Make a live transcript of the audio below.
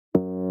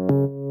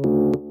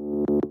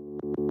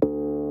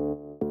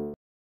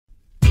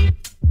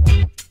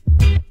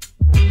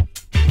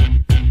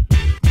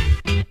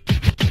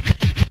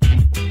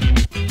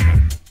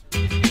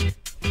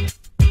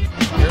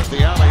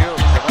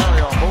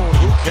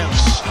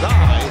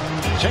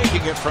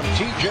it from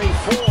TJ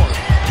Ford.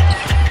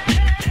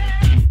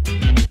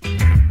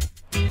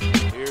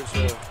 Here's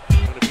going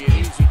to be an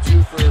easy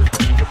two for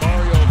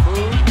Jamario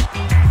Moon.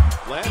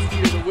 Last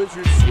year the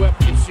Wizards swept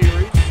the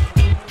series.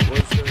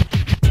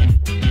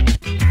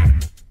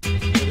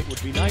 It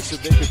would be nice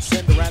if they could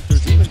send the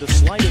Raptors even the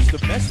slightest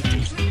of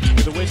messages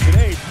to the win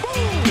today.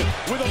 Moon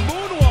with a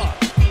moonwalk.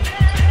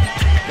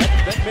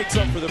 That makes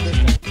up for the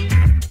Pistons.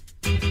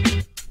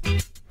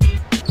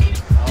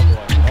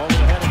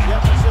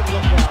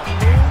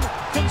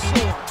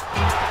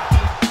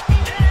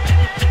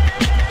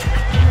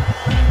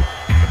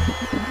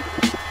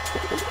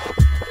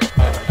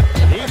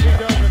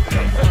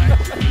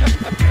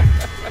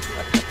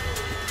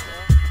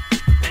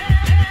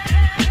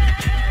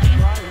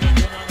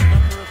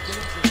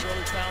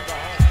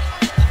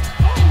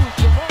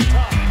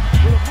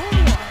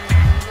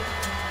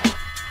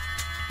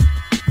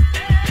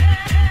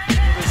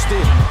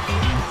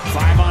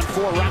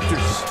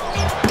 Raptors.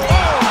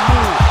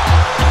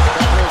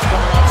 Raptors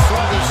coming out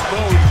sluggish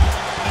mode.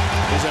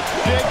 There's a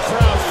big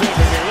crowd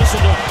figure here.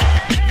 Listen to him.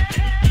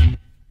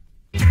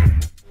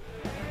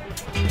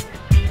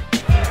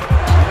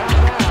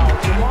 Now,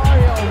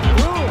 Jamario,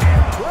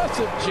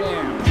 impressive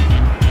jam.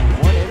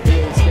 One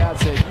NBA scout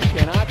said you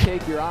cannot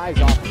take your eyes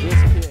off of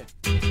this kid.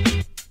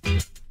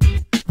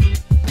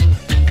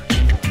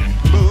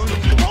 Moon,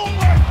 oh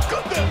my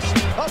goodness!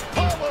 A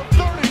pile of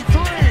 33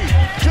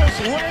 just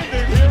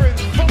landed here in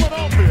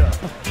Philadelphia.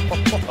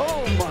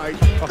 Oh my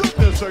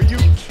goodness, are you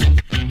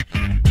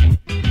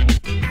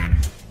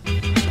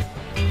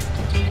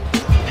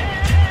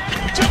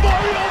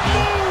Jamario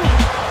Moon!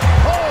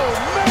 Oh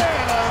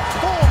man, a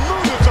full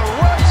moon is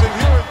arising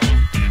here.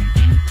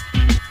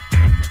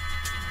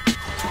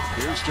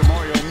 Here's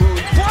Jamario Moon,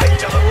 right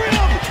to the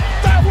rim!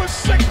 That was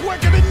sick,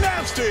 wicked, and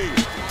nasty!